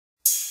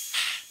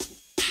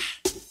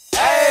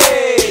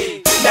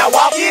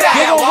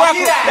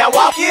record. Now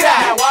walk it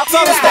out.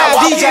 Southern style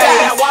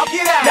DJs.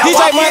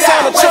 DJ Munch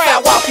on the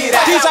track.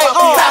 DJ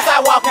on.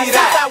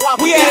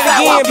 We at it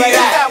again, baby.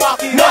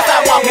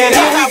 And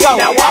here we go.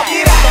 Now walk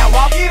it out. Now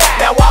walk it out.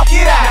 Now walk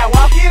it out.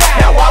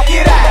 Now walk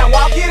it out. Now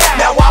walk it out.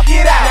 Now walk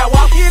it out. Now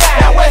walk it out.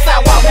 Now west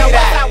side walk it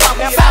out.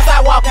 South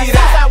side walk it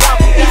out.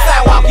 East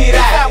side walk it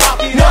out.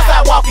 North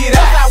side walk it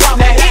out.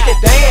 Now hit the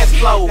dance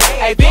floor.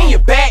 Hey, bend your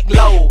back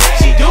low.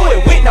 She do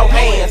it with no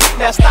hands.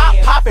 Now stop,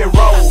 pop and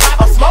roll.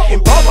 I'm smoking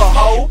bubble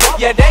hoe.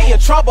 Yeah, they in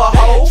trouble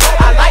hoe.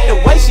 I like the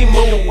way she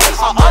move.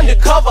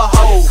 Undercover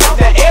hoe.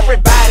 Now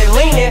everybody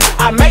leaning.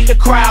 I make the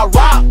crowd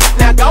rock.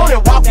 Now go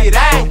and walk it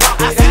out.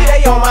 I see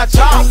they on my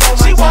job.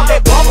 She want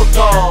that bubble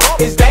gum.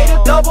 Is they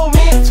the double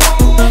mint?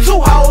 Two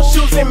hoes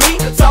choosing me,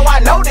 so I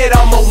know that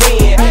I'ma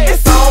win.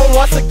 It's on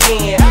once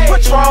again.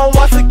 Patron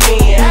once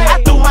again.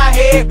 I threw my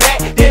head back,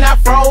 then I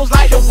froze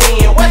like the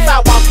wind. West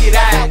side walk it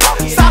out.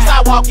 South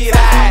side walk it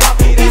out.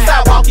 East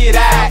side walk it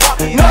out.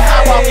 North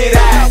side walk it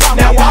out.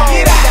 Now walk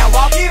it out. Now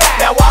walk it out.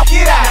 Now walk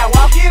it out. Now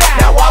walk it out.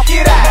 Now walk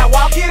it out. Now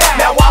walk it out.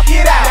 Now walk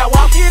it out. Now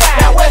walk it out.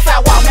 Now west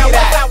side walk it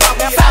out.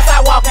 South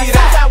side walk it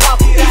out.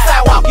 East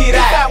side walk it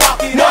out.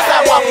 North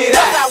side walk it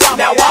out.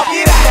 Now walk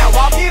it out. Now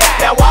walk it out.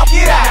 Now walk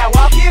it out. Now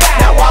walk it out.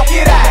 Now walk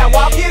it out. Now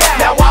walk it out.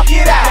 Now walk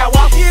it out. Now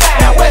walk it out.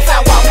 Now west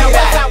side walk it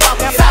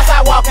out. South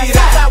side walk it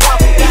out.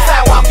 East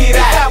side walk it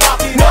out.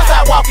 North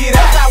side walk it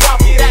out.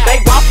 They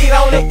walk it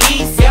on the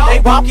east. They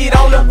walk it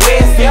on the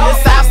west. The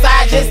south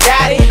side just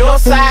got it.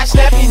 North side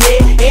snapping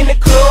it. In the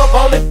club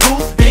on the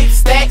goose. Big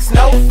stacks,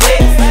 no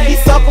flex.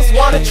 These suckers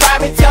wanna try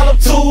me, tell them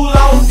too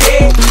long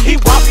dead. He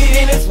walk it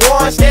in his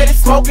one, steady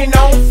smoking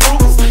on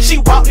fruits. She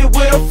walked it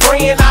with a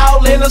friend,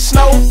 all in a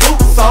snow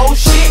boots. Oh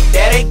shit,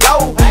 there they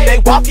go. They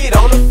walk it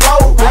on the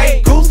floor.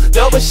 Grey goose,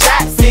 double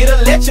shots, it'll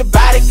let your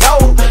body go.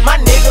 My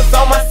niggas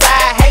on my